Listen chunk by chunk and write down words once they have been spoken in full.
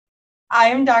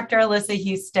I'm Dr. Alissa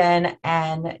Huston,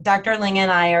 and Dr. Ling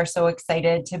and I are so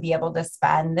excited to be able to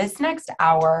spend this next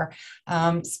hour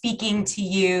speaking to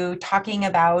you, talking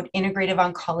about integrative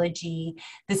oncology.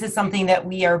 This is something that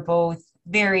we are both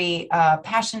very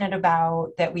passionate about,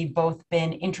 that we've both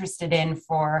been interested in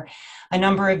for a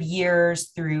number of years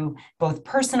through both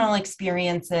personal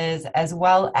experiences as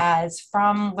well as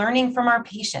from learning from our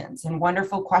patients and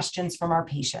wonderful questions from our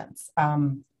patients.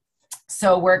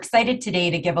 So we're excited today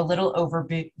to give a little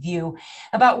overview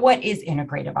about what is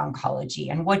integrative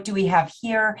oncology and what do we have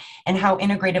here and how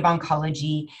integrative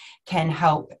oncology can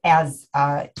help as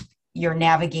you're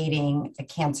navigating a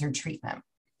cancer treatment.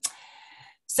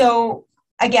 So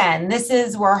again, this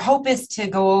is where our hope is to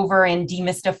go over and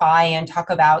demystify and talk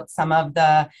about some of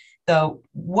the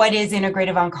what is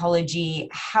integrative oncology,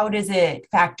 how does it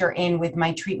factor in with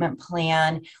my treatment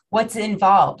plan, what's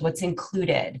involved, what's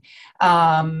included,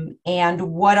 and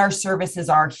what our services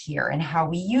are here and how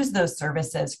we use those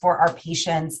services for our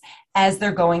patients as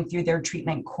they're going through their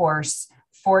treatment course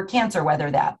for cancer, whether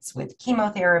that's with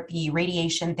chemotherapy,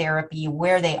 radiation therapy,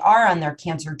 where they are on their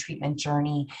cancer treatment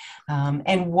journey,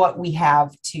 and what we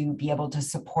have to be able to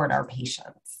support our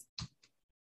patients.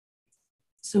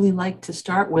 So we like to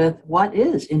start with, what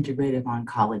is integrative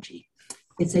oncology?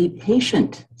 It's a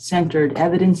patient-centered,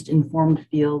 evidence-informed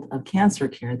field of cancer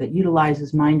care that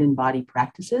utilizes mind and body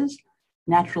practices,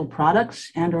 natural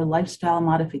products, and/or lifestyle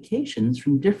modifications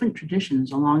from different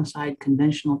traditions alongside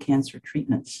conventional cancer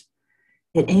treatments.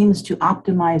 It aims to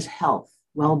optimize health,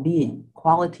 well-being,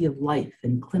 quality of life,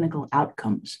 and clinical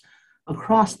outcomes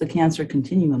across the cancer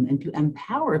continuum and to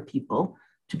empower people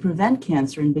to prevent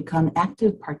cancer and become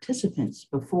active participants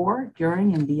before,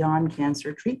 during, and beyond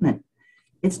cancer treatment.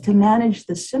 It's to manage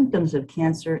the symptoms of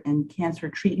cancer and cancer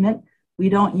treatment. We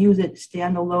don't use it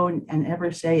standalone and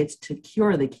ever say it's to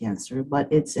cure the cancer, but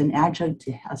it's an adjunct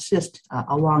to assist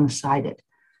alongside it.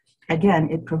 Again,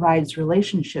 it provides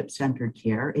relationship-centered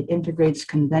care. It integrates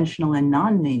conventional and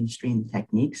non-mainstream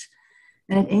techniques,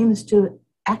 and it aims to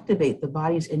activate the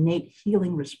body's innate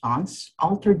healing response,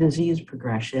 alter disease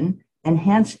progression,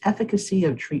 enhance efficacy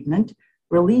of treatment,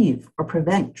 relieve or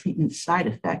prevent treatment side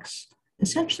effects,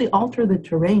 essentially alter the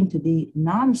terrain to be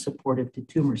non-supportive to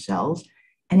tumor cells,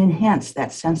 and enhance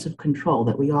that sense of control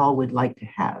that we all would like to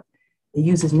have. It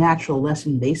uses natural, less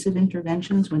invasive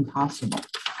interventions when possible.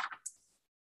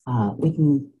 We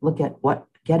can look at what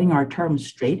getting our terms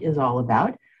straight is all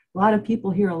about. A lot of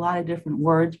people hear a lot of different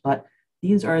words, but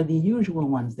these are the usual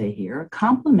ones they hear.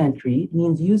 Complementary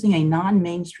means using a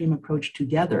non-mainstream approach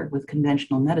together with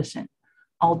conventional medicine.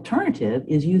 Alternative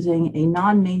is using a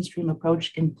non-mainstream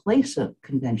approach in place of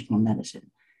conventional medicine.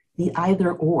 The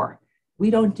either or. We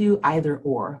don't do either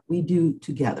or, we do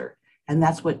together. And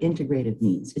that's what integrative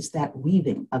means. It's that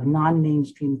weaving of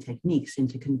non-mainstream techniques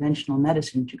into conventional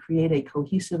medicine to create a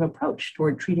cohesive approach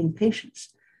toward treating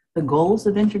patients. The goals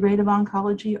of integrative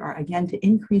oncology are, again, to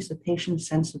increase a patient's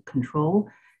sense of control,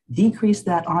 decrease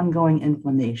that ongoing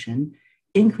inflammation,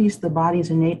 increase the body's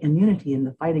innate immunity in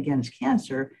the fight against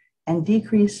cancer, and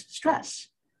decrease stress.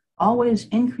 Always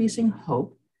increasing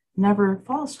hope, never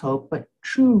false hope, but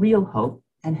true, real hope,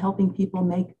 and helping people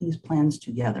make these plans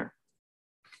together.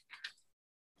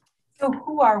 So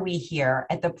who are we here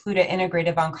at the Pluta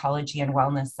Integrative Oncology and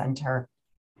Wellness Center?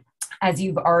 As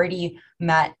you've already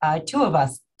met two of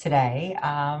us today,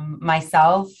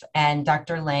 myself and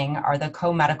Dr. Ling are the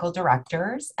co-medical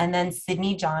directors, and then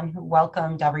Sydney John, who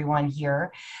welcomed everyone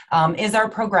here, is our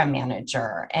program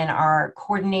manager and our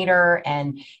coordinator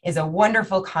and is a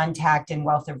wonderful contact and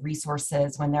wealth of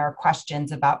resources when there are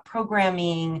questions about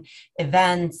programming,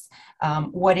 events,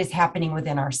 what is happening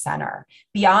within our center.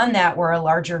 Beyond that, we're a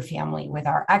larger family with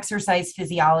our exercise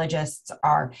physiologists,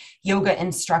 our yoga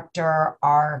instructor,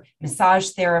 our massage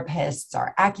therapists,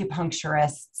 our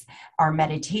acupuncturists, our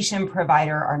meditation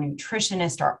provider, our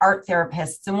nutritionist, our art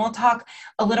therapists, and we'll talk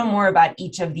a little more about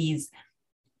each of these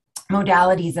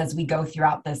modalities as we go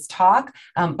throughout this talk,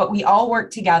 but we all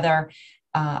work together.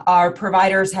 Our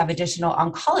providers have additional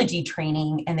oncology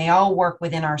training, and they all work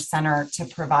within our center to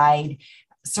provide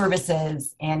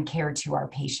services and care to our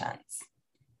patients.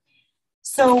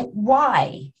 So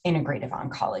why integrative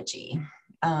oncology?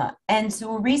 And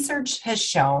so research has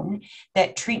shown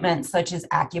that treatments such as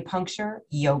acupuncture,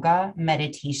 yoga,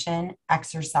 meditation,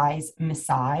 exercise,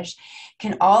 massage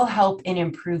can all help in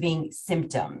improving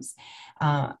symptoms,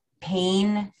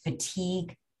 pain,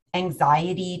 fatigue,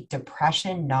 anxiety,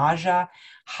 depression, nausea,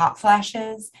 hot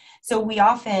flashes. So we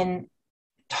often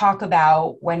talk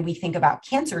about, when we think about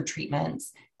cancer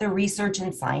treatments, the research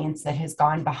and science that has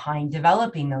gone behind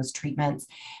developing those treatments.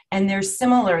 And there's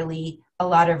similarly a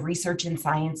lot of research and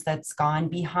science that's gone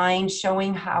behind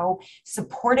showing how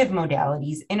supportive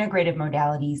modalities, integrative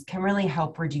modalities can really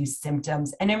help reduce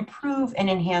symptoms and improve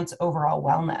and enhance overall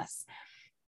wellness.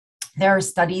 There are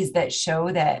studies that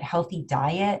show that healthy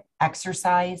diet,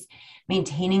 exercise,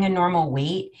 maintaining a normal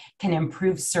weight can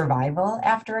improve survival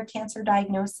after a cancer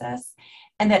diagnosis,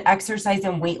 and that exercise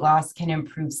and weight loss can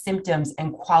improve symptoms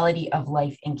and quality of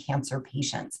life in cancer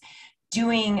patients.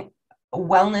 Doing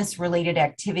wellness-related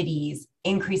activities,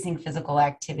 increasing physical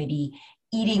activity,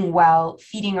 eating well,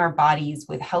 feeding our bodies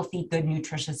with healthy, good,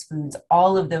 nutritious foods,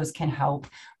 all of those can help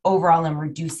overall in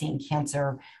reducing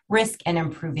cancer risk and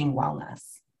improving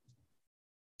wellness.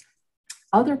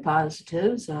 Other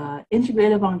positives,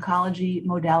 integrative oncology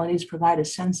modalities provide a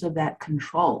sense of that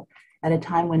control at a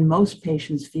time when most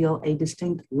patients feel a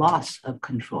distinct loss of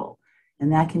control.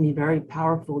 And that can be very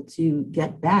powerful to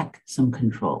get back some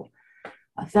control.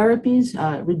 Therapies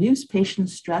reduce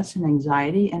patients' stress and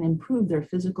anxiety and improve their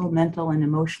physical, mental, and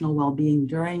emotional well-being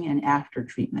during and after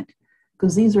treatment,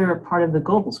 because these are part of the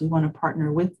goals. We want to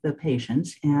partner with the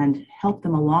patients and help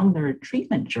them along their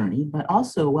treatment journey, but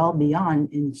also well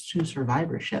beyond into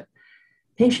survivorship.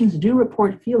 Patients do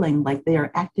report feeling like they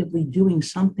are actively doing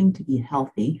something to be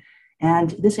healthy,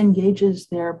 and this engages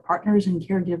their partners and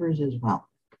caregivers as well.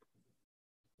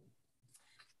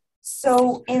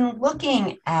 So in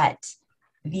looking at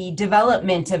the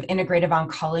development of integrative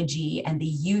oncology and the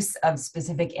use of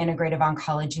specific integrative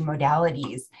oncology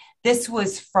modalities, this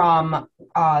was from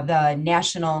the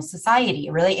national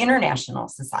society, really international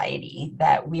society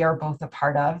that we are both a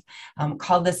part of,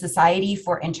 called the Society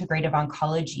for Integrative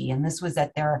Oncology. And this was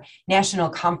at their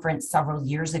national conference several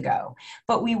years ago.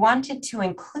 But we wanted to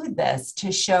include this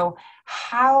to show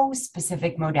how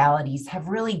specific modalities have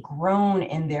really grown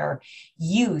in their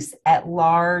use at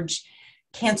large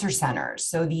cancer centers.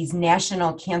 So these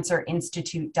National Cancer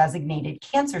Institute designated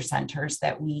cancer centers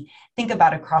that we think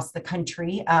about across the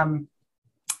country,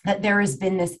 that there has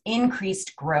been this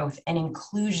increased growth and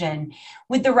inclusion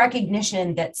with the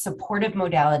recognition that supportive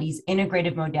modalities,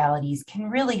 integrative modalities can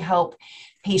really help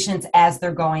patients as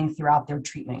they're going throughout their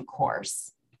treatment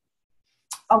course.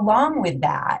 Along with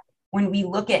that, when we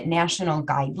look at national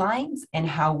guidelines and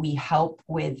how we help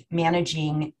with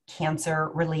managing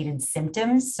cancer-related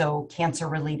symptoms, so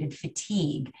cancer-related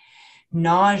fatigue,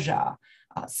 nausea,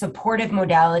 supportive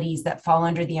modalities that fall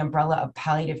under the umbrella of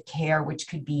palliative care, which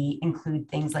could include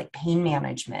things like pain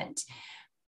management,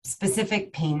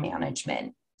 specific pain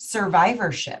management,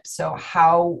 survivorship, so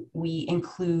how we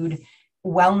include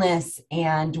wellness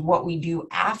and what we do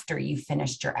after you've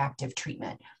finished your active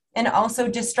treatment. And also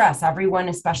distress. Everyone,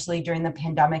 especially during the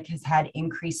pandemic, has had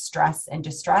increased stress and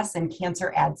distress, and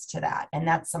cancer adds to that. And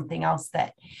that's something else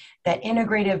that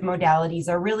integrative modalities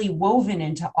are really woven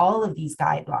into all of these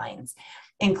guidelines,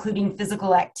 including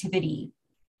physical activity,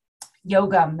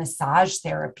 yoga, massage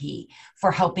therapy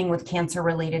for helping with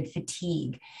cancer-related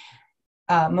fatigue,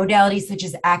 modalities such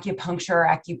as acupuncture or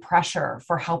acupressure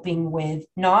for helping with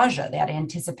nausea, that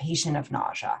anticipation of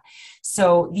nausea.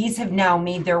 So these have now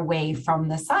made their way from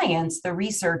the science, the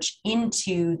research,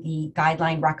 into the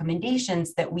guideline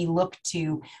recommendations that we look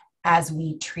to as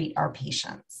we treat our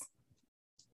patients.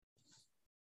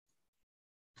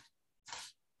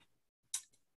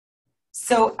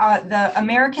 So the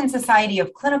American Society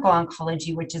of Clinical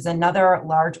Oncology, which is another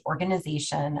large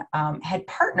organization, had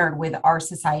partnered with our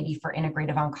Society for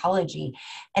Integrative Oncology.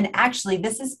 And actually,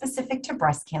 this is specific to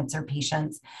breast cancer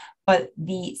patients, but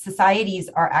the societies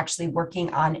are actually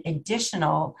working on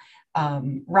additional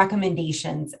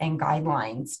recommendations and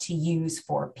guidelines to use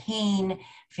for pain,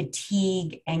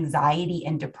 fatigue, anxiety,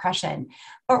 and depression,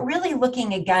 but really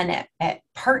looking again at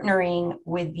partnering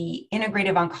with the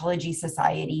Integrative Oncology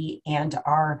Society and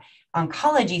our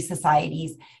oncology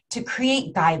societies to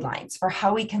create guidelines for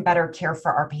how we can better care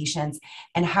for our patients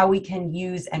and how we can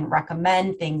use and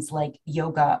recommend things like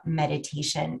yoga,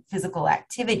 meditation, physical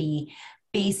activity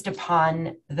based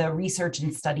upon the research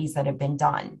and studies that have been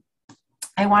done.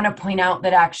 I want to point out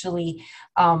that actually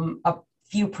a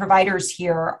few providers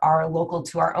here are local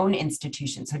to our own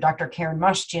institution. So Dr. Karen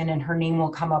Mushjian, and her name will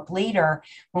come up later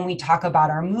when we talk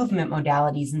about our movement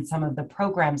modalities and some of the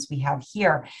programs we have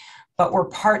here. But we're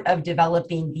part of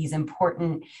developing these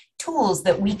important tools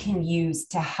that we can use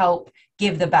to help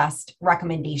give the best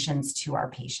recommendations to our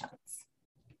patients.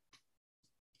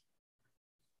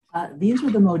 These are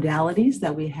the modalities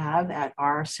that we have at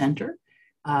our center.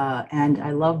 And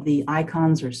I love the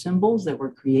icons or symbols that were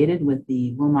created with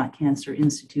the Wilmot Cancer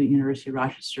Institute, University of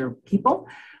Rochester people.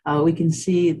 We can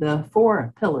see the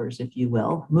 4 pillars, if you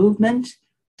will: movement,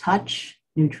 touch,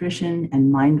 nutrition,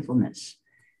 and mindfulness.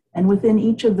 And within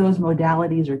each of those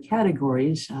modalities or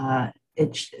categories,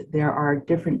 there are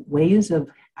different ways of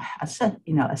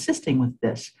assisting with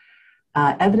this.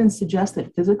 Evidence suggests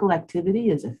that physical activity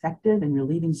is effective in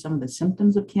relieving some of the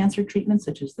symptoms of cancer treatment,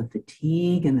 such as the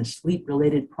fatigue and the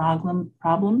sleep-related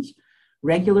problems.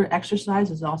 Regular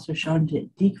exercise is also shown to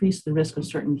decrease the risk of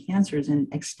certain cancers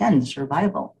and extend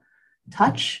survival.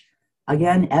 Touch,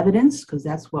 again, evidence, because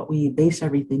that's what we base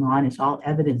everything on, it's all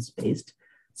evidence-based,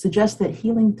 suggests that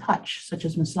healing touch, such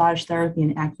as massage therapy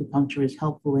and acupuncture, is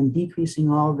helpful in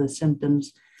decreasing all the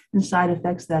symptoms and side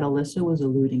effects that Alissa was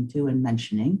alluding to and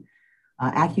mentioning.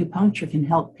 Acupuncture can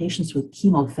help patients with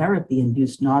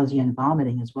chemotherapy-induced nausea and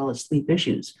vomiting, as well as sleep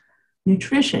issues.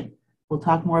 Nutrition, we'll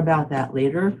talk more about that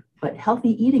later, but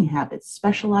healthy eating habits,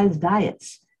 specialized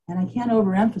diets, and I can't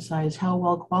overemphasize how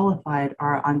well qualified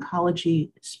our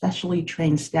oncology specially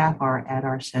trained staff are at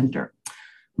our center.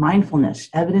 Mindfulness,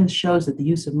 evidence shows that the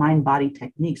use of mind-body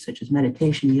techniques such as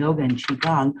meditation, yoga, and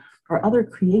qigong, or other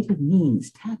creative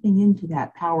means, tapping into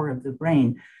that power of the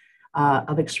brain,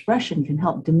 of expression can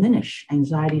help diminish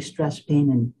anxiety, stress, pain,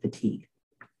 and fatigue.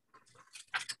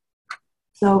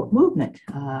 So movement,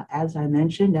 as I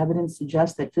mentioned, evidence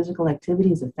suggests that physical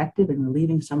activity is effective in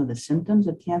relieving some of the symptoms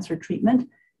of cancer treatment,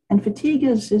 and fatigue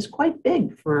is quite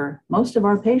big for most of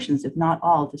our patients, if not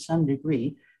all, to some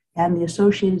degree, and the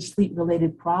associated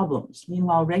sleep-related problems.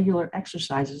 Meanwhile, regular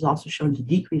exercise is also shown to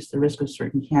decrease the risk of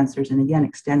certain cancers and again,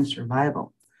 extend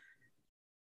survival.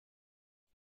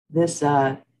 This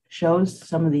shows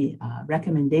some of the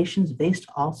recommendations based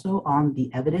also on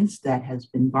the evidence that has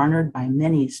been garnered by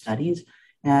many studies,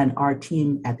 and our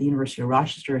team at the University of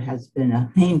Rochester has been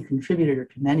a main contributor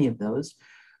to many of those.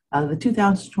 The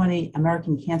 2020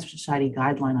 American Cancer Society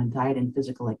Guideline on Diet and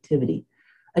Physical Activity.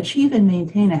 Achieve and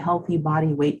maintain a healthy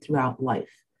body weight throughout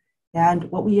life. And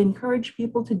what we encourage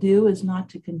people to do is not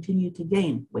to continue to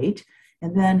gain weight.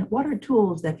 And then what are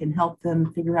tools that can help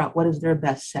them figure out what is their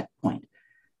best set point?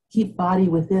 Keep body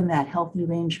within that healthy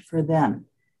range for them.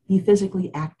 Be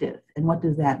physically active. And what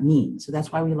does that mean? So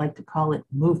that's why we like to call it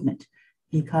movement,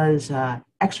 because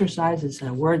exercise is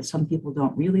a word some people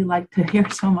don't really like to hear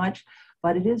so much,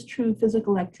 but it is true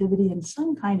physical activity and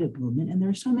some kind of movement. And there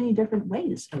are so many different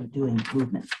ways of doing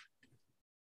movement.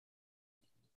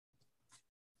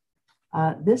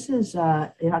 This is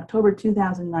in October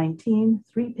 2019,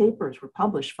 3 papers were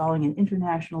published following an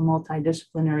international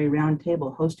multidisciplinary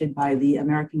roundtable hosted by the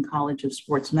American College of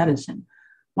Sports Medicine.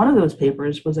 One of those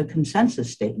papers was a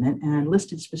consensus statement and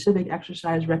listed specific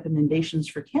exercise recommendations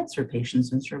for cancer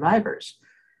patients and survivors.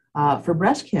 For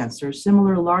breast cancer,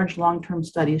 similar large long-term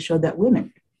studies showed that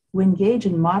women who engage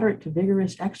in moderate to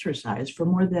vigorous exercise for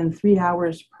more than 3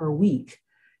 hours per week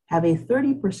have a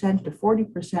 30% to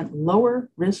 40% lower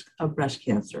risk of breast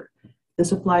cancer.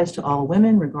 This applies to all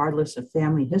women, regardless of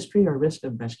family history or risk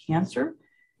of breast cancer.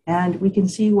 And we can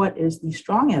see what is the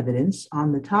strong evidence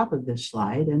on the top of this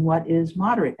slide and what is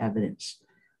moderate evidence.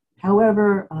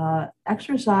 However,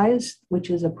 exercise, which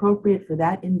is appropriate for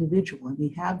that individual, and we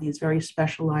have these very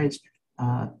specialized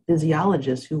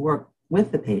physiologists who work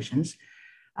with the patients,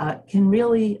 can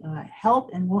really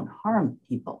help and won't harm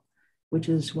people, which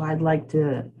is why I'd like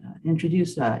to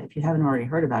introduce, if you haven't already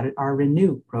heard about it, our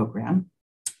Renew program,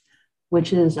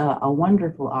 which is a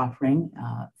wonderful offering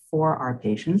for our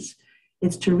patients.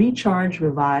 It's to recharge,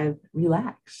 revive,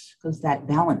 relax, because that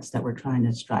balance that we're trying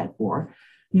to strive for.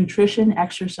 Nutrition,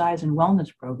 exercise, and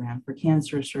wellness program for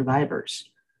cancer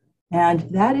survivors. And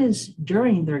that is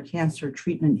during their cancer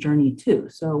treatment journey too.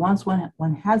 So once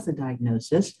one has the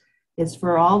diagnosis, it's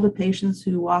for all the patients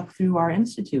who walk through our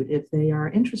institute if they are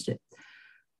interested.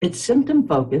 It's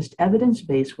symptom-focused,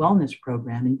 evidence-based wellness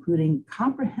program, including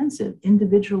comprehensive,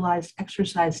 individualized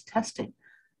exercise testing,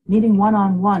 meeting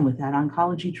one-on-one with that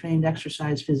oncology-trained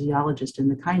exercise physiologist in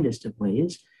the kindest of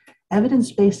ways,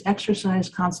 evidence-based exercise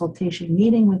consultation,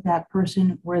 meeting with that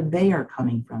person where they are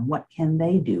coming from, what can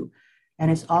they do?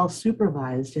 And it's all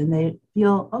supervised and they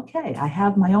feel, okay, I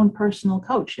have my own personal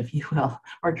coach, if you will,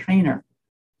 or trainer.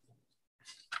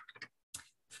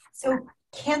 So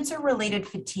cancer-related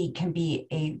fatigue can be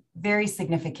a very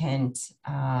significant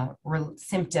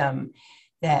symptom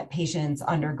that patients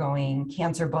undergoing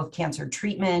cancer, both cancer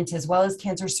treatment as well as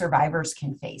cancer survivors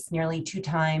can face, nearly 2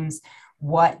 times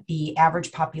what the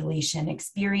average population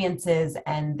experiences,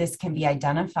 and this can be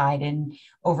identified in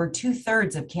over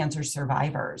 2/3 of cancer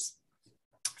survivors.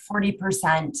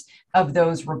 40% of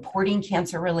those reporting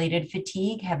cancer-related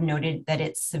fatigue have noted that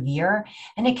it's severe,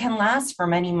 and it can last for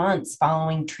many months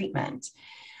following treatment.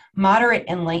 Moderate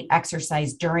and light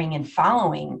exercise during and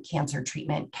following cancer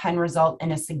treatment can result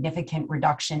in a significant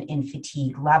reduction in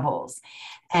fatigue levels.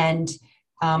 And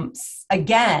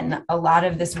Again, a lot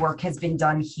of this work has been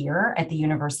done here at the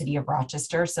University of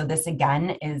Rochester. So this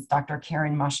again is Dr.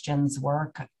 Karen Mushkin's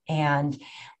work. And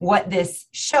what this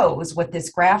shows, what this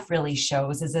graph really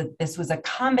shows, is that this was a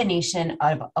combination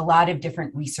of a lot of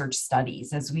different research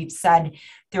studies. As we've said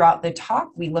throughout the talk,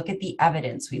 we look at the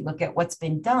evidence, we look at what's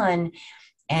been done,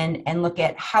 and look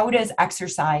at how does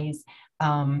exercise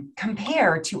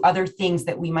compare to other things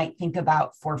that we might think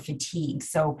about for fatigue.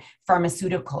 So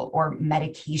pharmaceutical or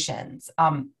medications,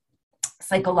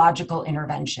 psychological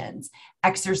interventions,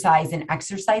 exercise and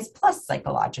exercise plus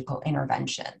psychological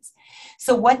interventions.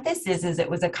 So what this is it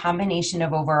was a combination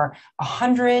of over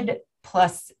 100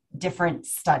 plus different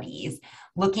studies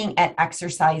looking at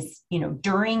exercise,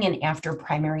 during and after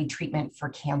primary treatment for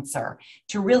cancer,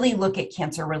 to really look at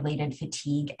cancer-related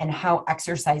fatigue and how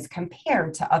exercise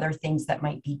compared to other things that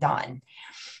might be done.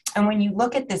 And when you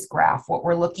look at this graph, what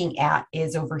we're looking at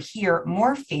is over here,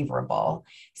 more favorable.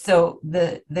 So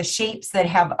the shapes that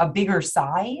have a bigger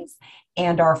size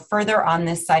and are further on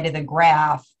this side of the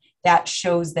graph, that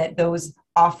shows that those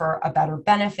offer a better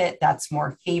benefit, that's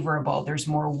more favorable. There's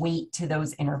more weight to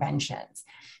those interventions.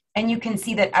 And you can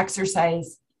see that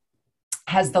exercise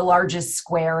has the largest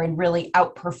square and really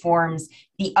outperforms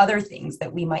the other things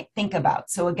that we might think about.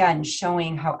 So again,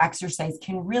 showing how exercise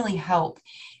can really help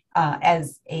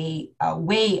as a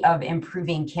way of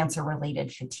improving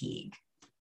cancer-related fatigue.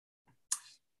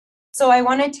 So I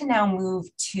wanted to now move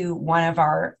to one of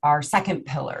our second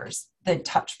pillars, the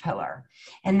touch pillar.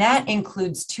 And that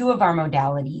includes two of our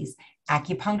modalities,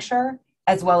 acupuncture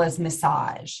as well as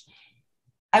massage.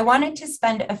 I wanted to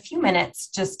spend a few minutes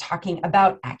just talking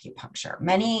about acupuncture.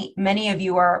 Many of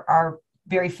you are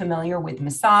very familiar with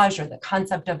massage or the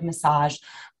concept of massage,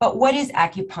 but what is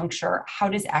acupuncture? How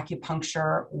does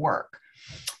acupuncture work?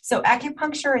 So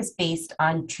acupuncture is based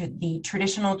on the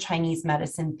traditional Chinese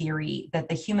medicine theory that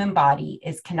the human body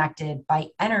is connected by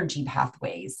energy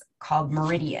pathways called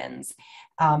meridians.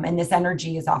 And this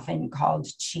energy is often called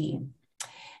qi.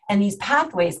 And these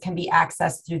pathways can be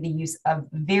accessed through the use of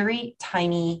very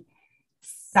tiny,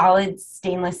 solid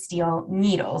stainless steel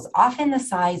needles, often the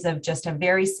size of just a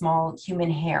very small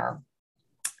human hair,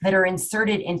 that are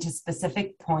inserted into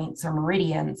specific points or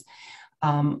meridians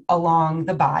along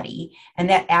the body, and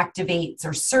that activates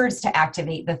or serves to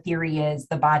activate, the theory is,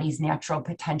 the body's natural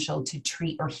potential to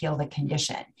treat or heal the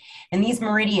condition. And these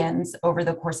meridians over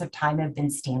the course of time have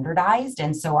been standardized,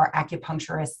 and so our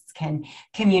acupuncturists can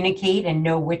communicate and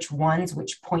know which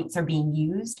points are being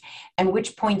used and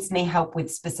which points may help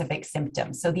with specific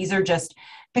symptoms. So these are just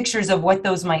pictures of what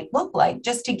those might look like,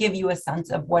 just to give you a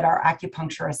sense of what our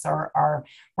acupuncturists are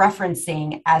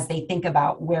referencing as they think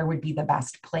about where would be the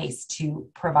best place to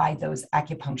provide those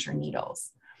acupuncture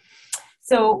needles.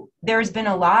 So there's been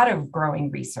a lot of growing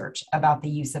research about the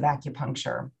use of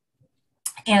acupuncture,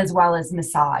 as well as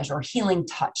massage, or healing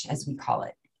touch as we call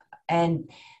it, and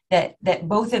that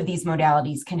both of these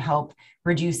modalities can help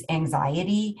reduce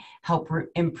anxiety, help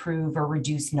improve or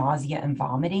reduce nausea and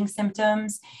vomiting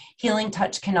symptoms. Healing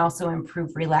touch can also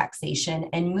improve relaxation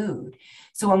and mood.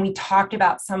 So when we talked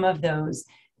about some of those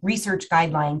research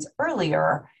guidelines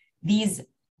earlier, these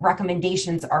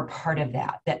recommendations are part of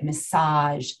that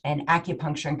massage and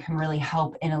acupuncture can really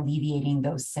help in alleviating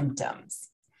those symptoms.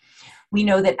 We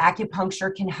know that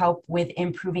acupuncture can help with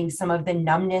improving some of the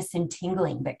numbness and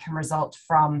tingling that can result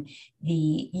from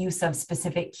the use of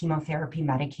specific chemotherapy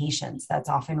medications. That's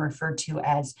often referred to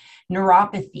as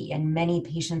neuropathy, and many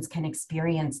patients can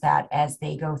experience that as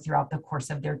they go throughout the course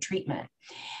of their treatment.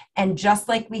 And just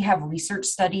like we have research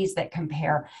studies that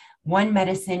compare one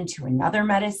medicine to another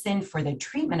medicine for the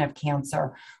treatment of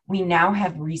cancer, we now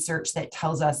have research that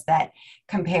tells us that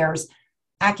compares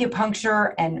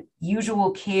acupuncture and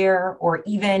usual care, or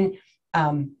even,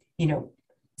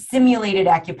 simulated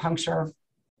acupuncture,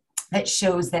 that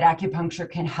shows that acupuncture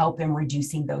can help in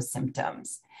reducing those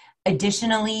symptoms.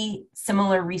 Additionally,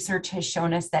 similar research has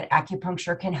shown us that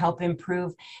acupuncture can help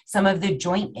improve some of the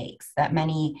joint aches that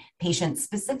many patients,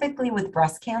 specifically with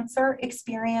breast cancer,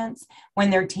 experience when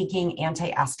they're taking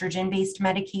anti-estrogen-based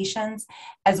medications,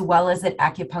 as well as that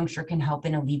acupuncture can help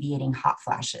in alleviating hot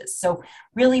flashes. So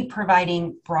really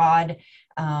providing broad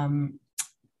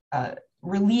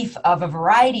relief of a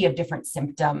variety of different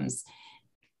symptoms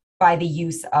by the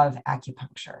use of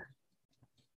acupuncture.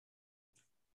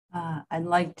 I'd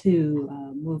like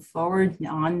to move forward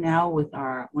on now with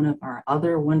one of our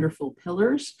other wonderful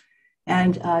pillars,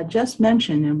 and just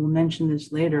mention, and we'll mention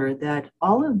this later, that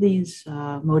all of these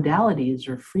modalities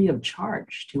are free of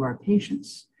charge to our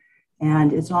patients.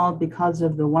 And it's all because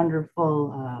of the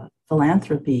wonderful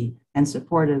philanthropy and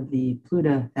support of the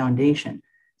Pluta Foundation.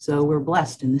 So we're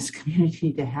blessed in this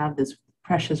community to have this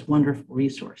precious, wonderful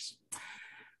resource.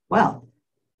 Well,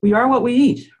 we are what we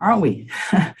eat, aren't we?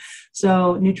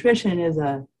 So nutrition is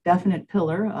a definite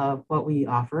pillar of what we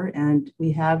offer. And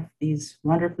we have these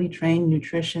wonderfully trained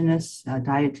nutritionists,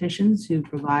 dietitians who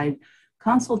provide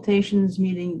consultations,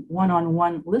 meeting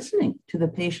one-on-one, listening to the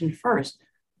patient first.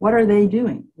 What are they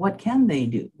doing? What can they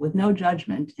do with no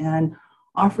judgment, and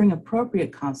offering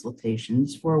appropriate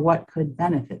consultations for what could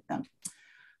benefit them.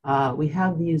 We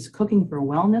have these cooking for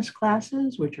wellness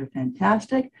classes, which are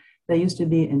fantastic. They used to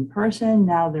be in person,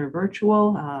 now they're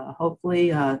virtual.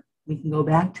 Hopefully we can go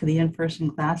back to the in-person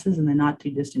classes in the not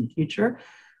too distant future,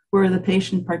 where the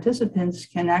patient participants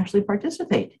can actually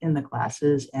participate in the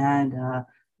classes and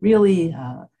really,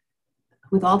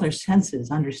 with all their senses,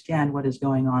 understand what is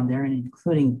going on there, and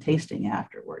including tasting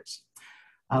afterwards.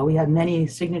 We have many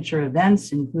signature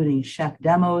events, including chef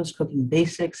demos, cooking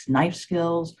basics, knife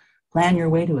skills, plan your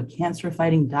way to a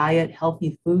cancer-fighting diet,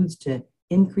 healthy foods to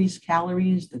increase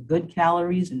calories, the good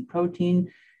calories and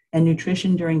protein, and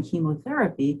nutrition during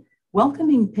chemotherapy,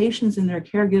 welcoming patients and their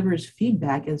caregivers'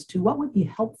 feedback as to what would be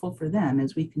helpful for them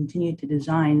as we continue to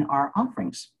design our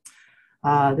offerings.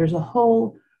 There's a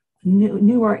whole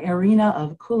newer arena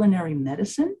of culinary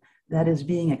medicine that is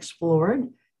being explored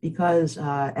because,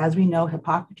 as we know,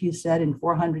 Hippocrates said in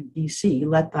 400 BC,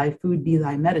 let thy food be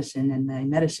thy medicine and thy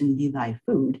medicine be thy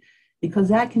food, because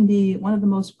that can be one of the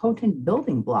most potent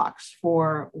building blocks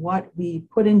for what we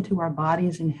put into our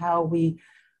bodies and how we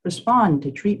respond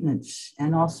to treatments,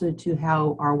 and also to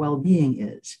how our well-being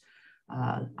is.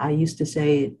 I used to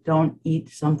say, don't eat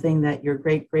something that your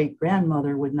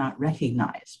great-great-grandmother would not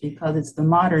recognize, because it's the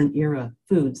modern era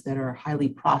foods that are highly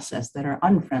processed, that are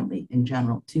unfriendly in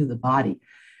general to the body.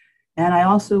 And I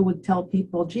also would tell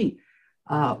people, gee,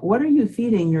 what are you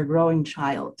feeding your growing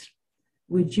child?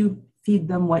 Would you feed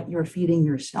them what you're feeding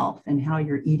yourself and how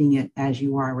you're eating it as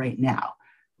you are right now?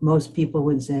 Most people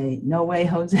would say, no way,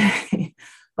 Jose.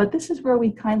 But this is where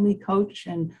we kindly coach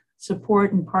and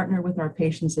support and partner with our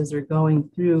patients as they're going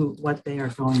through what they are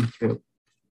going through.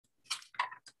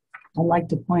 I'd like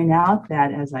to point out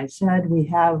that, as I said, we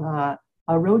have a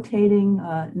rotating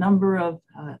number of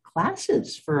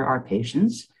classes for our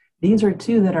patients. These are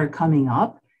two that are coming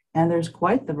up, and there's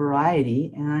quite the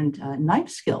variety, and knife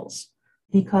skills,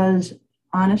 because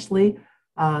honestly,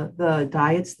 the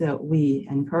diets that we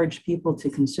encourage people to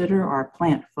consider are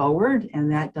plant forward,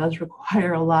 and that does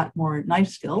require a lot more knife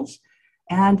skills.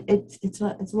 And it's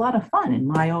a lot of fun, in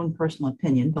my own personal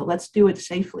opinion, but let's do it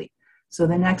safely. So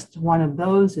the next one of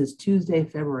those is Tuesday,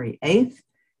 February 8th,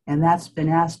 and that's been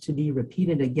asked to be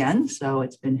repeated again, so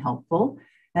it's been helpful.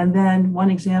 And then one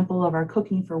example of our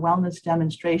Cooking for Wellness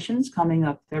demonstrations coming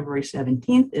up February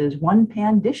 17th is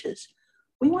one-pan dishes.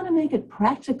 We want to make it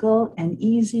practical and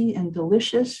easy and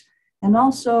delicious, and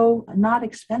also not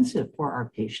expensive for our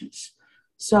patients.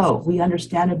 So we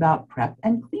understand about prep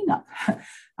and cleanup.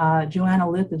 Joanna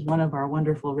Lith is one of our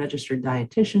wonderful registered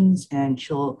dietitians, and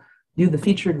she'll do the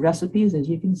featured recipes, as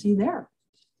you can see there.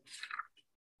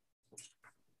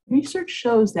 Research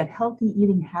shows that healthy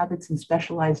eating habits and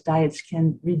specialized diets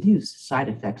can reduce side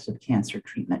effects of cancer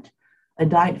treatment. A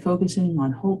diet focusing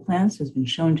on whole plants has been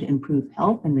shown to improve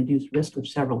health and reduce risk of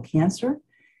several cancer.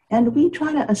 And we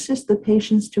try to assist the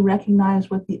patients to recognize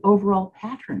what the overall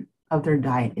pattern of their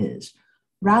diet is,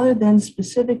 rather than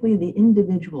specifically the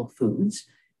individual foods.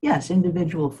 Yes,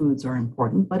 individual foods are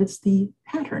important, but it's the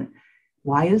pattern.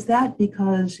 Why is that?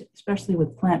 Because, especially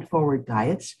with plant-forward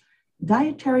diets,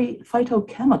 dietary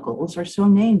phytochemicals are so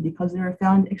named because they are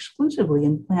found exclusively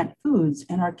in plant foods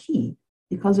and are key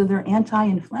because of their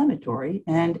anti-inflammatory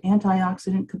and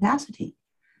antioxidant capacity.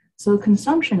 So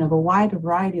consumption of a wide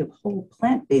variety of whole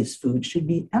plant-based foods should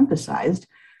be emphasized,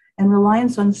 and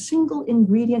reliance on single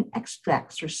ingredient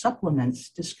extracts or supplements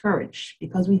discouraged,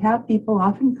 because we have people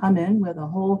often come in with a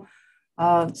whole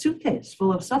suitcase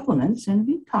full of supplements, and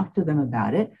we talk to them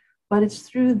about it, but it's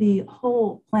through the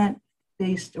whole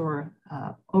plant-based or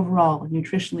overall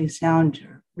nutritionally sound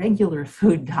regular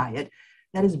food diet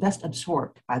that is best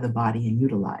absorbed by the body and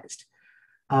utilized.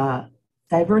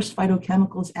 Diverse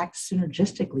phytochemicals act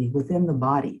synergistically within the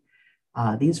body.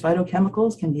 These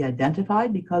phytochemicals can be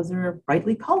identified because they're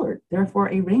brightly colored. Therefore,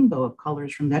 a rainbow of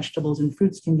colors from vegetables and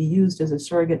fruits can be used as a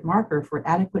surrogate marker for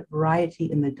adequate variety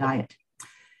in the diet.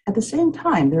 At the same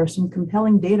time, there are some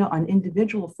compelling data on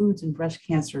individual foods and breast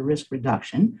cancer risk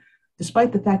reduction.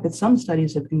 Despite the fact that some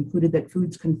studies have concluded that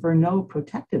foods confer no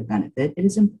protective benefit, it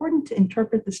is important to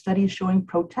interpret the studies showing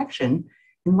protection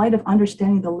in light of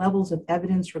understanding the levels of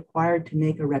evidence required to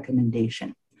make a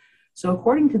recommendation. So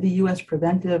according to the U.S.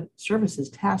 Preventive Services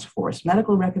Task Force,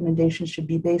 medical recommendations should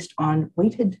be based on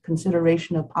weighted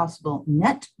consideration of possible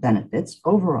net benefits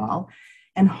overall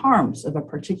and harms of a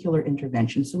particular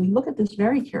intervention. So we look at this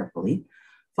very carefully.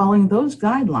 Following those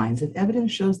guidelines, if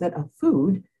evidence shows that a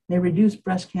food may reduce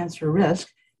breast cancer risk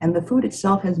and the food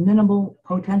itself has minimal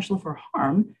potential for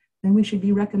harm, then we should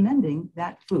be recommending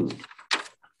that food.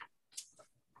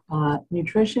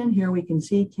 Nutrition, here we can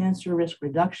see cancer risk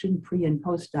reduction pre and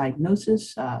post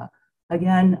diagnosis. I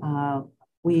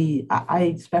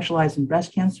specialize in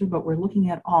breast cancer, but we're looking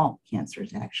at all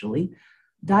cancers actually.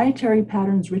 Dietary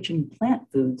patterns rich in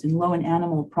plant foods and low in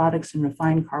animal products and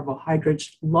refined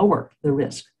carbohydrates lower the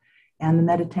risk, and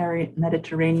the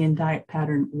Mediterranean diet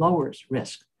pattern lowers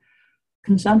risk.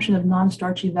 Consumption of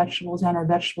non-starchy vegetables and or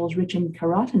vegetables rich in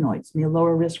carotenoids may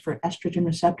lower risk for estrogen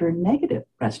receptor negative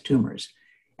breast tumors.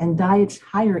 And diets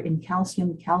higher in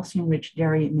calcium, calcium-rich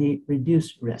dairy may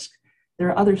reduce risk. There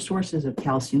are other sources of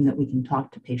calcium that we can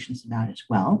talk to patients about as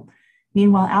well.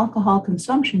 Meanwhile, alcohol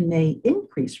consumption may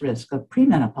increase risk of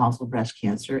premenopausal breast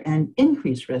cancer and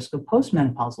increase risk of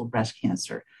postmenopausal breast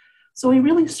cancer. So we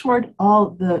really sort all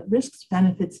the risks,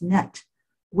 benefits net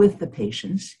with the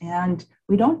patients. And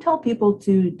we don't tell people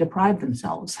to deprive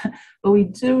themselves, but we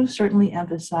do certainly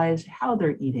emphasize how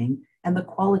they're eating and the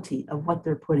quality of what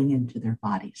they're putting into their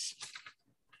bodies.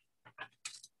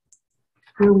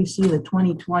 Here we see the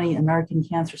 2020 American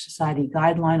Cancer Society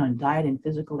guideline on diet and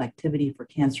physical activity for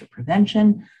cancer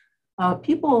prevention.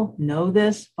 People know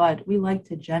this, but we like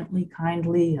to gently,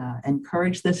 kindly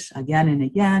encourage this again and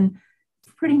again.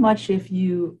 Pretty much if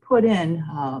you put in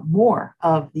more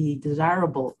of the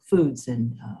desirable foods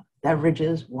and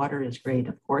beverages, water is great,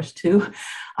 of course, too,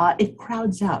 it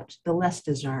crowds out the less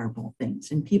desirable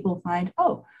things. And people find,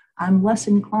 oh, I'm less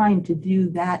inclined to do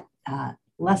that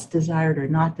less desired or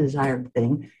not desired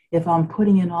thing if I'm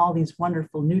putting in all these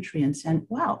wonderful nutrients. And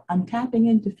wow, I'm tapping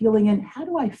into feeling in, how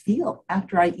do I feel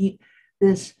after I eat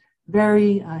this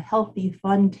very healthy,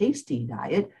 fun, tasty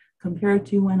diet compared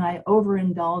to when I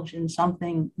overindulge in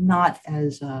something not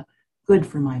as good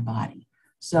for my body.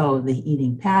 So the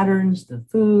eating patterns, the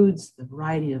foods, the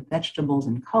variety of vegetables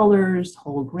and colors,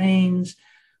 whole grains,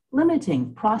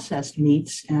 limiting processed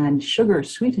meats and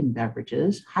sugar-sweetened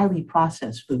beverages, highly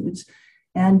processed foods,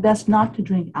 and best not to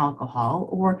drink alcohol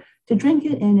or to drink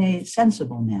it in a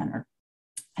sensible manner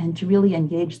and to really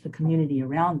engage the community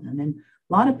around them. And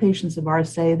a lot of patients of ours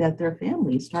say that their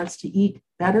family starts to eat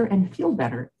better and feel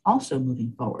better also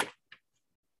moving forward.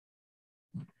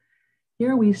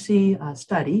 Here we see a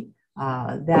study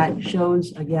that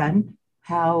shows, again,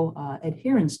 how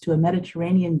adherence to a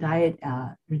Mediterranean diet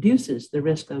reduces the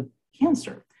risk of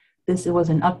cancer. This was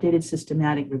an updated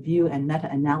systematic review and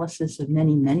meta-analysis of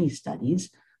many, many studies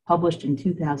published in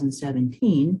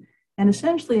 2017. And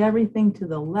essentially everything to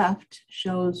the left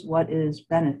shows what is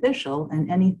beneficial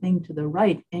and anything to the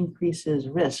right increases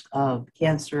risk of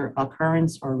cancer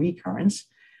occurrence or recurrence.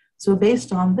 So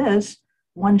based on this,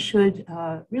 one should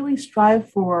really strive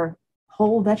for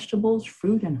whole vegetables,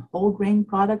 fruit, and whole grain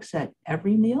products at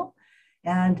every meal,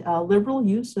 and liberal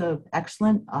use of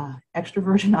excellent extra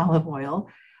virgin olive oil,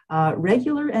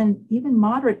 regular and even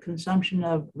moderate consumption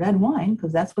of red wine,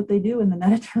 because that's what they do in the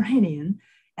Mediterranean,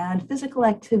 and physical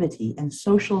activity and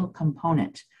social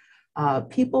component.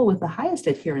 People with the highest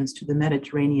adherence to the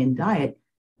Mediterranean diet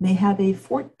may have a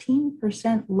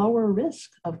 14% lower risk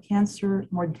of cancer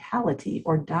mortality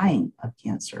or dying of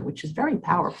cancer, which is very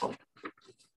powerful.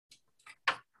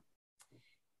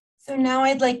 So now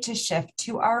I'd like to shift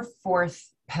to our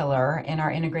fourth pillar in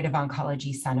our Integrative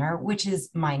Oncology Center, which is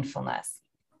mindfulness.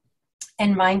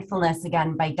 And mindfulness,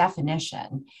 again, by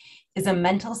definition, is a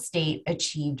mental state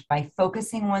achieved by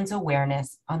focusing one's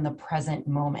awareness on the present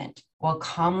moment while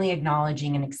calmly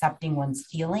acknowledging and accepting one's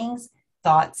feelings,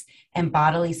 thoughts, and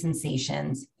bodily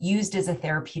sensations used as a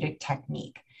therapeutic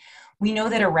technique. We know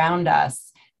that around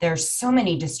us, there's so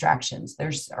many distractions.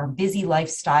 There's our busy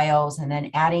lifestyles, and then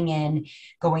adding in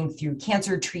going through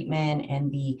cancer treatment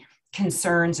and the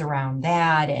concerns around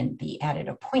that and the added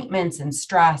appointments and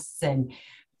stress and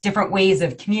different ways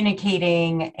of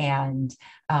communicating. And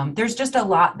there's just a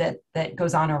lot that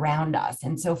goes on around us.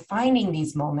 And so finding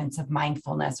these moments of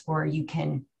mindfulness where you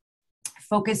can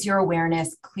focus your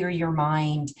awareness, clear your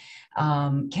mind,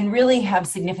 can really have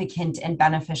significant and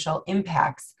beneficial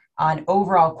impacts on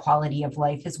overall quality of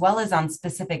life, as well as on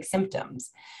specific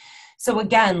symptoms. So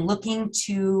again, looking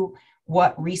to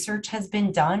what research has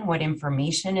been done, what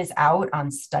information is out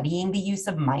on studying the use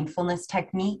of mindfulness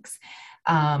techniques.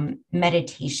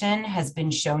 Meditation has been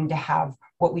shown to have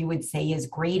what we would say is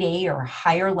grade A or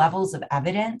higher levels of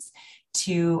evidence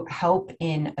to help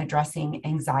in addressing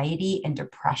anxiety and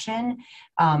depression,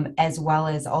 as well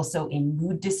as also in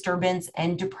mood disturbance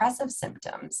and depressive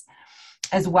symptoms,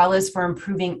 as well as for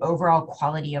improving overall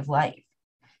quality of life.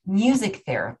 Music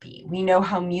therapy. We know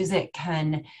how music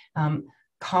can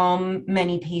calm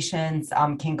many patients,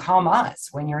 can calm us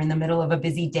when you're in the middle of a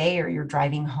busy day or you're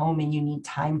driving home and you need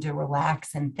time to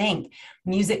relax and think.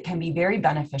 Music can be very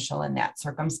beneficial in that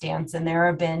circumstance. And there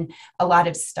have been a lot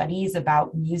of studies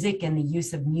about music and the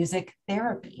use of music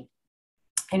therapy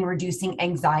in reducing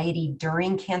anxiety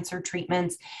during cancer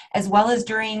treatments, as well as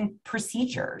during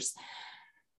procedures.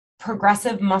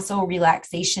 Progressive muscle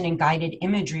relaxation and guided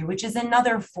imagery, which is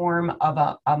another form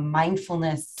of a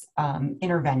mindfulness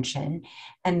intervention.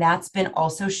 And that's been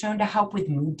also shown to help with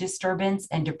mood disturbance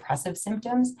and depressive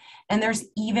symptoms. And there's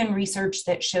even research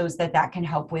that shows that that can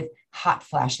help with hot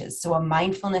flashes. So a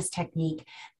mindfulness technique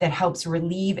that helps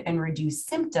relieve and reduce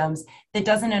symptoms that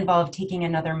doesn't involve taking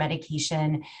another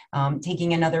medication,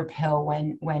 taking another pill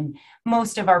when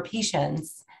most of our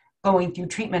patients going through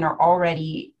treatment are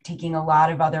already taking a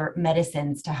lot of other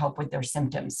medicines to help with their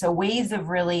symptoms. So ways of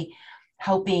really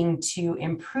helping to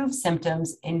improve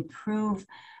symptoms, improve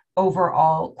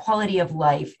overall quality of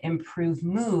life, improve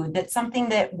mood. That's something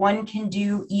that one can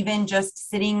do even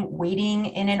just sitting, waiting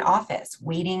in an office,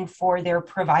 waiting for their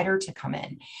provider to come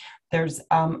in. There's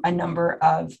a number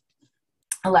of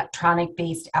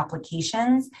electronic-based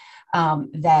applications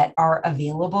that are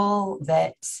available,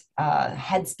 that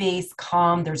Headspace,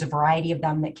 Calm, there's a variety of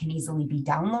them that can easily be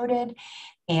downloaded.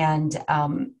 And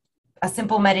a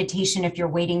simple meditation, if you're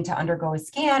waiting to undergo a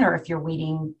scan or if you're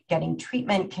waiting, getting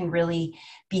treatment, can really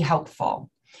be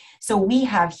helpful. So we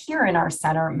have here in our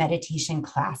center meditation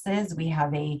classes. We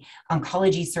have a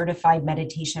oncology certified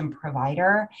meditation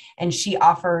provider, and she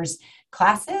offers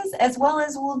classes as well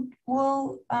as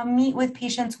we'll meet with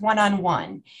patients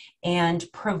one-on-one and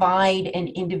provide an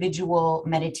individual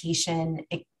meditation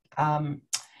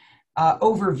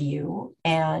overview.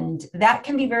 And that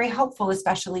can be very helpful,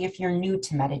 especially if you're new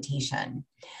to meditation.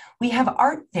 We have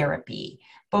art therapy,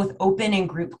 both open and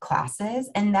group classes,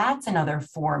 and that's another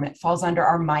form. It falls under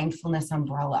our mindfulness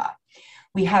umbrella.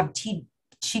 We have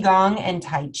Qigong and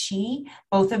Tai Chi.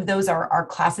 Both of those are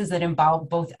classes that involve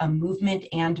both a movement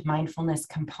and mindfulness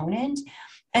component.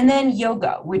 And then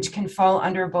yoga, which can fall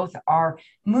under both our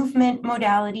movement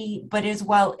modality, but as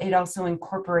well, it also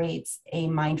incorporates a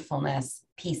mindfulness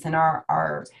piece. And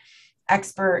our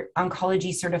expert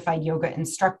oncology certified yoga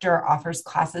instructor offers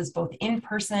classes both in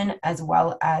person as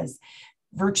well as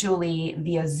virtually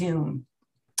via Zoom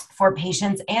for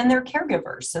patients and their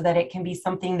caregivers, so that it can be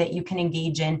something that you can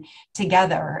engage in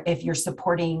together if you're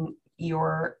supporting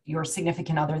your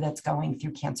significant other that's going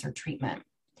through cancer treatment.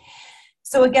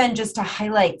 So again, just to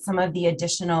highlight some of the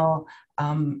additional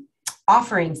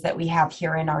offerings that we have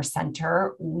here in our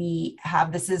center,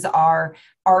 this is our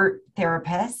art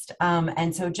therapist.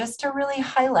 And so just to really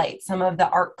highlight some of the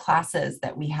art classes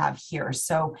that we have here.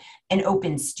 So an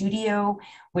open studio,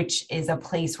 which is a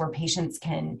place where patients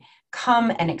can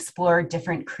come and explore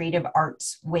different creative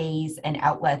arts ways and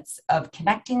outlets of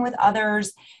connecting with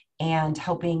others and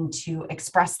helping to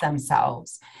express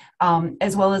themselves,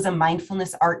 as well as a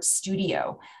mindfulness art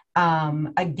studio.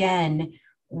 Again,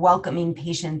 welcoming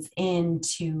patients in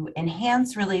to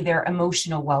enhance really their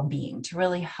emotional well-being, to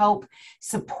really help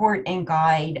support and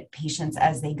guide patients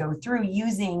as they go through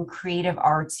using creative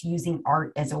arts, using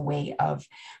art as a way of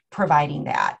providing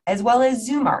that, as well as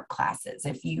Zoom art classes.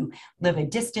 If you live a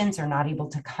distance or not able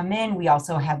to come in, we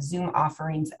also have Zoom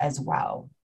offerings as well.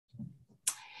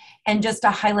 And just to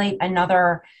highlight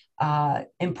another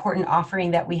important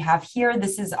offering that we have here,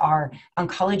 this is our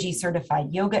oncology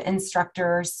certified yoga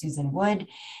instructor, Susan Wood.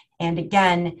 And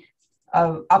again,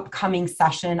 an upcoming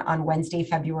session on Wednesday,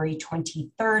 February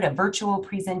 23rd, a virtual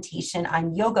presentation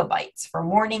on yoga bites for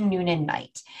morning, noon, and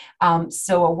night.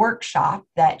 So a workshop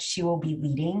that she will be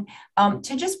leading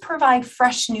to just provide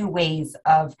fresh new ways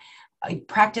of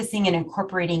practicing and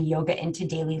incorporating yoga into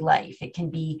daily life. It can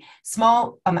be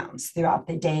small amounts throughout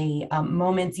the day,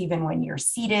 moments even when you're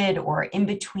seated or in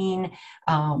between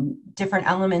different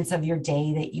elements of your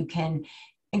day that you can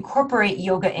incorporate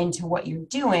yoga into what you're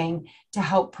doing to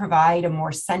help provide a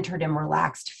more centered and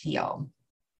relaxed feel.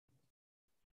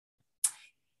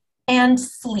 And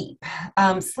sleep.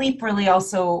 Sleep really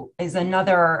also is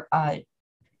another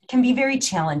can be very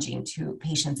challenging to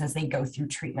patients as they go through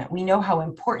treatment. We know how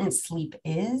important sleep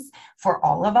is for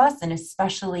all of us, and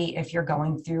especially if you're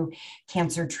going through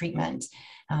cancer treatment.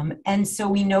 And so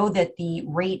we know that the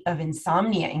rate of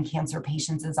insomnia in cancer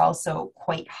patients is also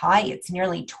quite high. It's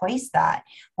nearly twice that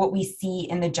what we see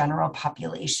in the general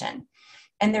population.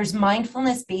 And there's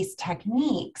mindfulness-based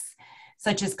techniques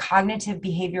such as cognitive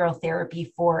behavioral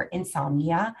therapy for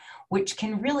insomnia, which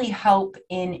can really help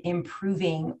in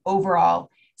improving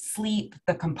overall sleep,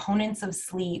 the components of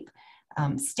sleep,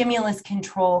 stimulus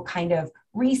control, kind of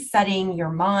resetting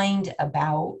your mind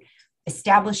about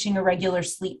establishing a regular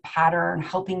sleep pattern,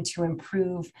 helping to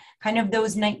improve kind of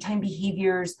those nighttime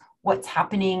behaviors, what's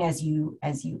happening as you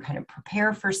kind of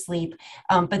prepare for sleep.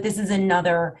 But this is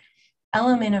another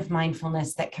element of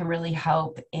mindfulness that can really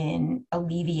help in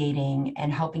alleviating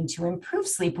and helping to improve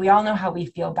sleep. We all know how we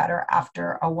feel better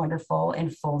after a wonderful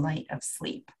and full night of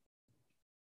sleep.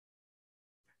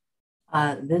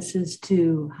 This is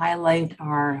to highlight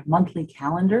our monthly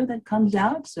calendar that comes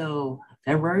out. So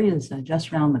February is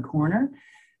just around the corner.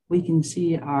 We can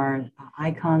see our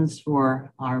icons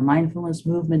for our mindfulness,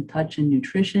 movement, touch, and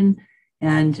nutrition,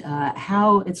 and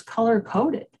how it's color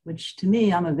coded, which to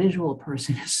me, I'm a visual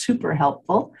person, is super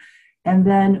helpful. And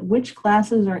then which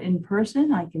classes are in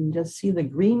person, I can just see the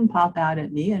green pop out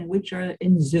at me, and which are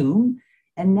in Zoom.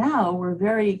 And now we're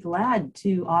very glad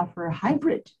to offer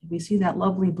hybrid. We see that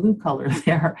lovely blue color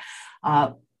there,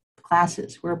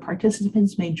 classes where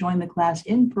participants may join the class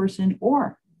in person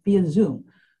or via Zoom.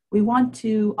 We want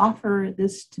to offer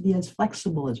this to be as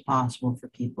flexible as possible for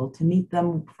people, to meet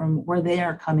them from where they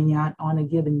are coming out on a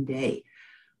given day.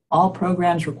 All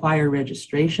programs require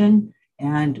registration,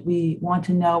 and we want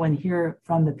to know and hear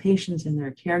from the patients and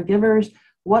their caregivers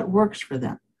what works for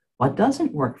them, what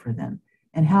doesn't work for them,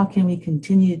 and how can we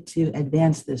continue to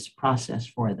advance this process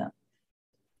for them.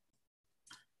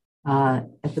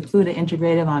 At the Pluta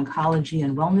Integrative Oncology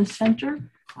and Wellness Center,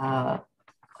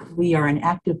 we are an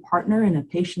active partner in a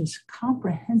patient's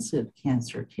comprehensive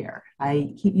cancer care.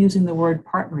 I keep using the word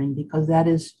partnering because that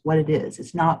is what it is.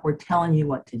 It's not we're telling you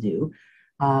what to do.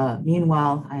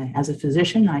 Meanwhile, as a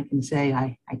physician, I can say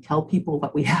I tell people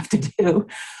what we have to do,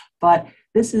 but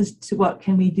this is to what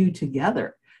can we do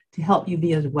together to help you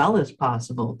be as well as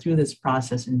possible through this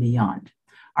process and beyond.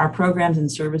 Our programs and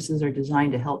services are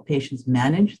designed to help patients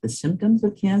manage the symptoms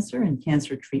of cancer and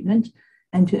cancer treatment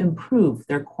and to improve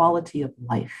their quality of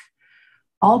life.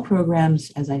 All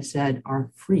programs, as I said, are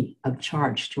free of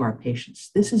charge to our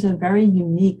patients. This is a very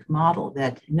unique model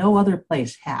that no other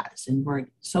place has, and we're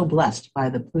so blessed by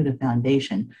the Pluta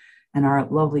Foundation and our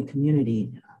lovely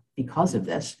community because of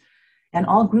this. And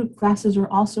all group classes are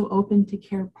also open to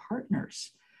care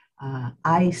partners.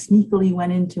 I sneakily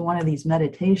went into one of these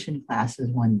meditation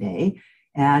classes one day,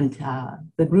 and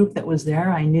the group that was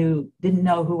there I knew didn't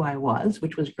know who I was,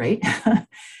 which was great.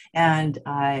 And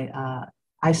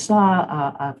I saw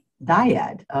a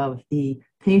dyad of the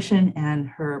patient and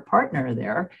her partner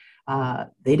there.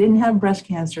 They didn't have breast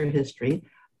cancer history,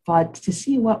 but to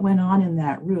see what went on in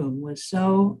that room was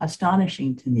so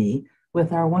astonishing to me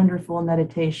with our wonderful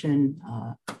meditation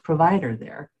provider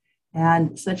there.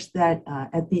 And such that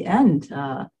at the end,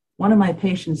 one of my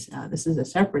patients, this is a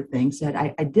separate thing, said,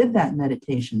 I did that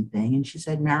meditation thing. And she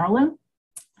said, Marilyn,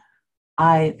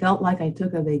 I felt like I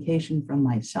took a vacation from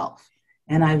myself.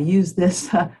 And I've used this,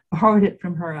 borrowed it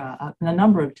from her a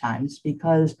number of times,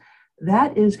 because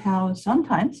that is how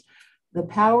sometimes the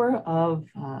power of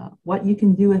what you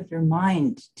can do with your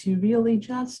mind to really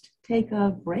just take a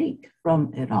break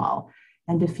from it all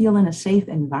and to feel in a safe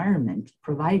environment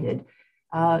provided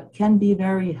can be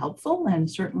very helpful and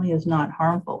certainly is not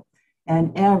harmful.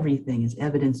 And everything is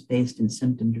evidence-based and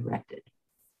symptom-directed.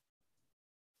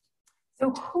 So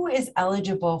who is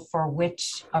eligible for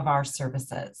which of our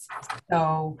services?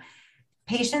 So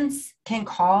patients can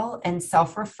call and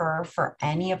self-refer for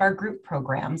any of our group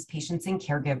programs, patients and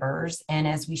caregivers. And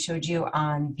as we showed you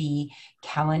on the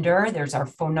calendar, there's our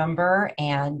phone number,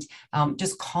 and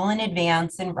just call in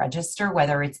advance and register,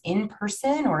 whether it's in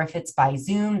person or if it's by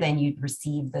Zoom, then you'd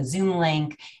receive the Zoom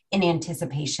link in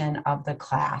anticipation of the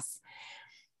class.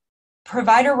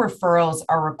 Provider referrals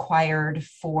are required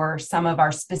for some of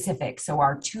our specifics. So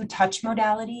our 2 touch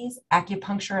modalities,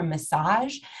 acupuncture and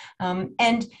massage.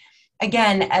 And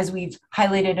again, as we've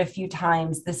highlighted a few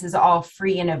times, this is all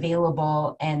free and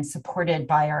available and supported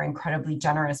by our incredibly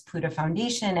generous Pluta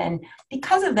Foundation. And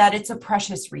because of that, it's a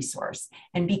precious resource.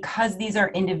 And because these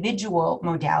are individual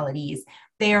modalities,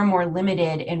 they are more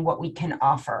limited in what we can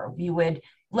offer. We would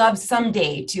love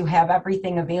someday to have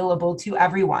everything available to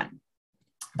everyone.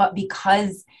 But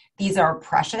because these are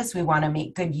precious, we want to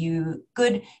make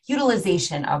good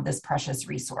utilization of this precious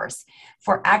resource.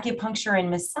 For acupuncture and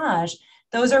massage,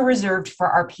 those are reserved for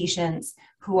our patients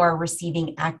who are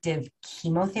receiving active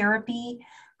chemotherapy,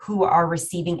 who are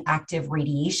receiving active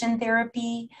radiation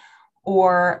therapy,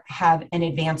 or have an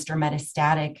advanced or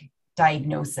metastatic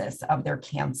diagnosis of their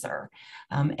cancer.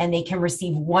 And they can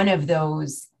receive one of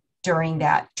those during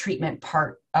that treatment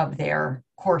part of their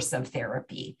course of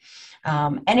therapy.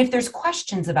 And if there's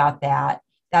questions about that,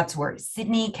 that's where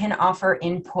Sydney can offer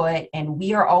input, and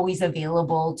we are always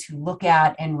available to look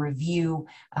at and review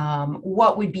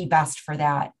what would be best for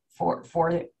that for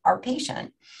our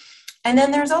patient. And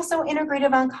then there's also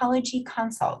integrative oncology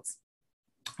consults,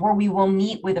 where we will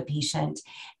meet with a patient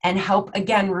and help,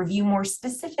 again, review more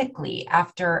specifically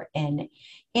after an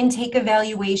intake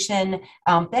evaluation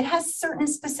that has certain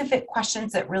specific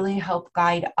questions that really help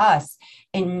guide us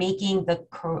in making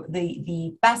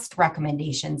the best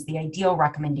recommendations, the ideal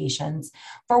recommendations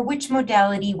for which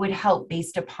modality would help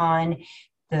based upon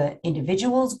the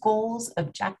individual's goals,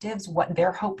 objectives, what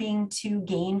they're hoping to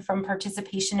gain from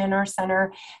participation in our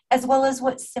center, as well as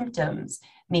what symptoms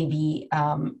may be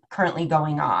currently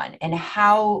going on and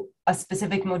how a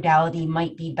specific modality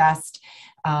might be best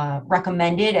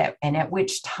recommended and at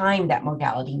which time that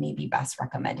modality may be best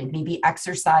recommended. Maybe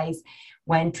exercise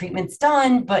when treatment's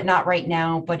done, but not right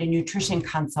now, but a nutrition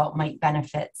consult might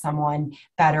benefit someone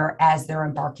better as they're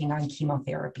embarking on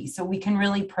chemotherapy. So we can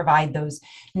really provide those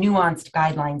nuanced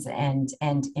guidelines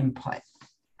and input.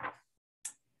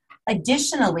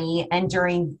 Additionally, and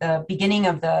during the beginning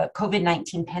of the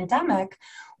COVID-19 pandemic,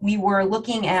 we were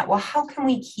looking at, well, how can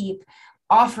we keep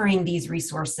offering these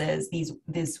resources,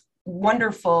 these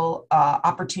wonderful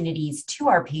opportunities to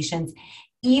our patients,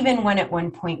 even when at one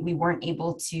point we weren't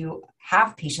able to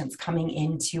have patients coming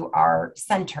into our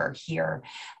center here.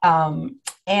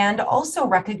 And also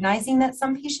recognizing that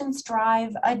some patients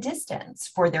drive a distance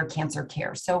for their cancer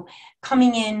care. So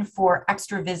coming in for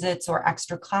extra visits or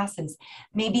extra classes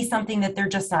may be something that they're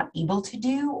just not able to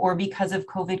do, or because of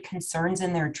COVID concerns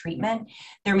in their treatment,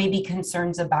 there may be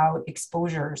concerns about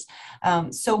exposures.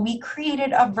 So we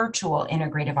created a virtual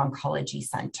integrative oncology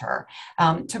center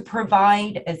to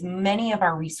provide as many of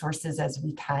our resources as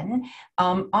we can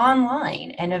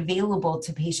online and available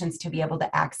to patients to be able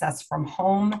to access from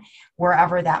home,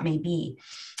 wherever that may be.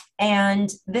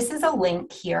 And this is a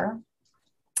link here,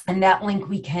 and that link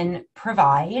we can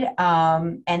provide,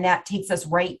 and that takes us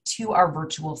right to our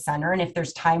virtual center. And if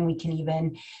there's time, we can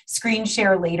even screen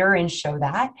share later and show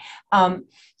that.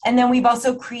 And then we've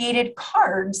also created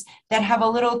cards that have a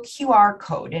little QR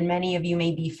code, and many of you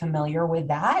may be familiar with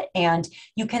that. And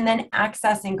you can then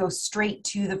access and go straight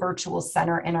to the virtual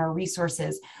center and our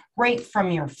resources right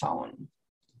from your phone.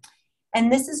 And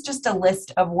this is just a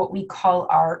list of what we call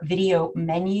our video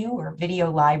menu or video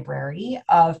library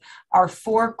of our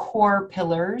 4 core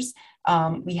pillars.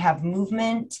 We have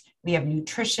movement, we have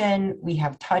nutrition, we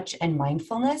have touch and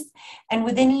mindfulness. And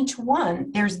within each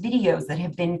one, there's videos that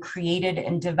have been created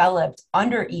and developed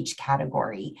under each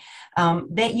category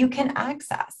that you can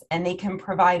access, and they can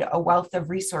provide a wealth of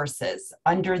resources.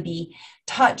 Under the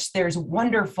touch, there's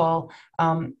wonderful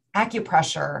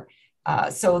acupressure.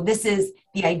 So this is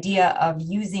the idea of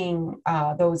using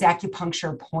those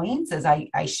acupuncture points, as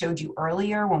I showed you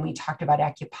earlier when we talked about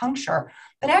acupuncture,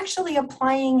 but actually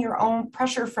applying your own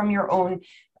pressure from your own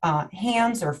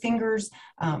hands or fingers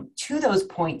to those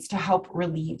points to help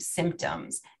relieve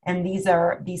symptoms. And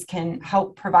these can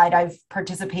help provide, I've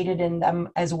participated in them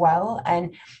as well,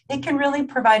 and they can really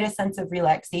provide a sense of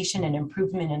relaxation and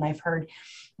improvement. And I've heard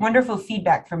wonderful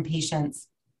feedback from patients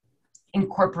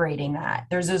incorporating that.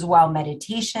 There's as well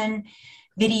meditation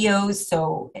videos,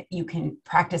 so you can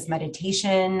practice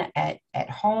meditation at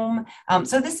home.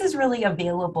 So this is really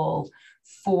available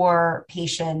for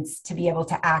patients to be able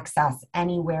to access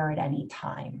anywhere at any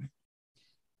time.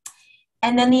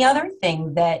 And then the other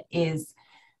thing that is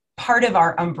part of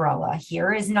our umbrella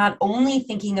here is not only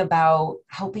thinking about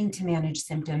helping to manage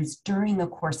symptoms during the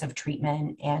course of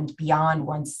treatment and beyond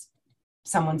once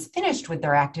someone's finished with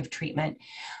their active treatment,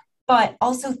 but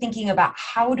also thinking about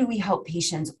how do we help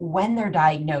patients when they're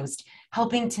diagnosed,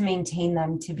 helping to maintain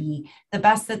them to be the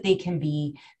best that they can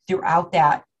be throughout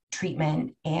that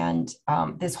treatment, and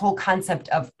this whole concept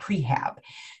of prehab.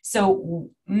 So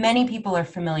many people are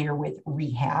familiar with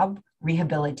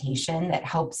rehabilitation that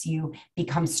helps you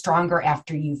become stronger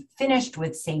after you've finished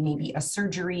with, say, maybe a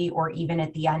surgery or even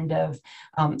at the end of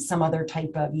some other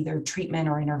type of either treatment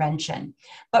or intervention.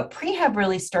 But prehab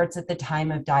really starts at the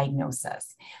time of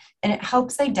diagnosis. And it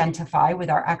helps identify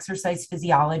with our exercise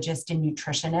physiologist and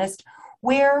nutritionist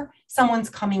where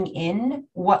someone's coming in,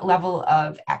 what level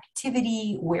of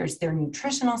activity, where's their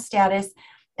nutritional status,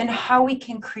 and how we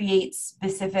can create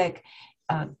specific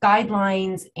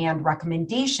guidelines and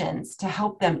recommendations to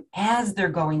help them as they're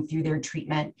going through their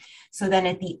treatment. So then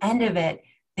at the end of it,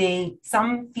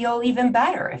 some feel even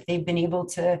better if they've been able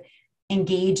to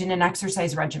engage in an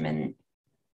exercise regimen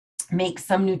make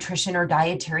some nutrition or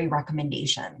dietary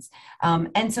recommendations.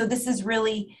 And so this is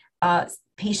really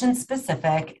patient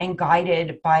specific and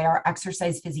guided by our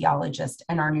exercise physiologist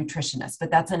and our nutritionist. But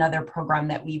that's another program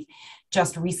that we've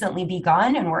just recently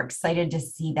begun, and we're excited to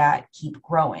see that keep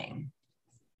growing.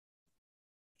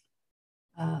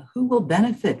 Who will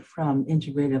benefit from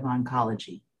integrative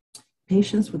oncology?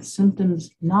 Patients with symptoms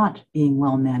not being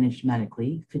well managed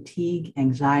medically, fatigue,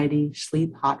 anxiety,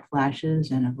 sleep, hot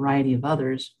flashes, and a variety of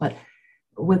others, but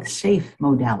with safe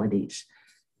modalities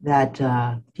that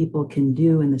people can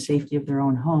do in the safety of their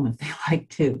own home if they like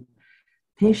to.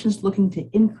 Patients looking to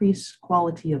increase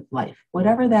quality of life,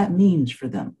 whatever that means for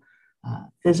them,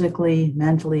 physically,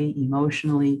 mentally,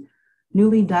 emotionally.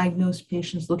 Newly diagnosed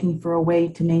patients looking for a way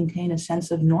to maintain a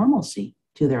sense of normalcy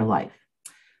to their life.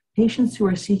 Patients who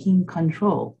are seeking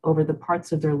control over the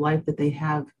parts of their life that they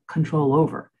have control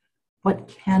over. What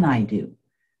can I do?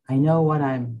 I know what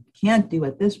I can't do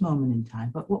at this moment in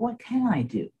time, but what can I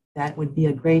do? That would be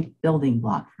a great building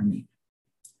block for me.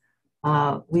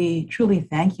 We truly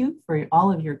thank you for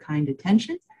all of your kind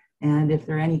attention. And if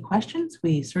there are any questions,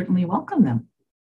 we certainly welcome them.